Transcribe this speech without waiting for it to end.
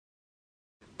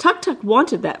Tuktuk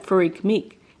wanted that furry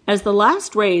kameek. As the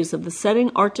last rays of the setting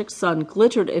Arctic sun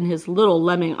glittered in his little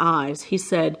lemming eyes, he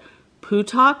said,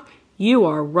 "Putok, you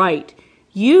are right.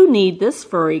 You need this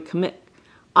furry kameek.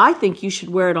 I think you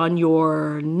should wear it on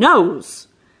your nose."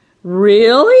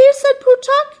 "Really?" said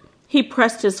Putok. He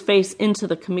pressed his face into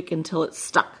the kameek until it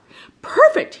stuck.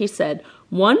 "Perfect," he said.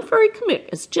 "One furry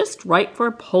kameek is just right for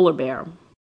a polar bear."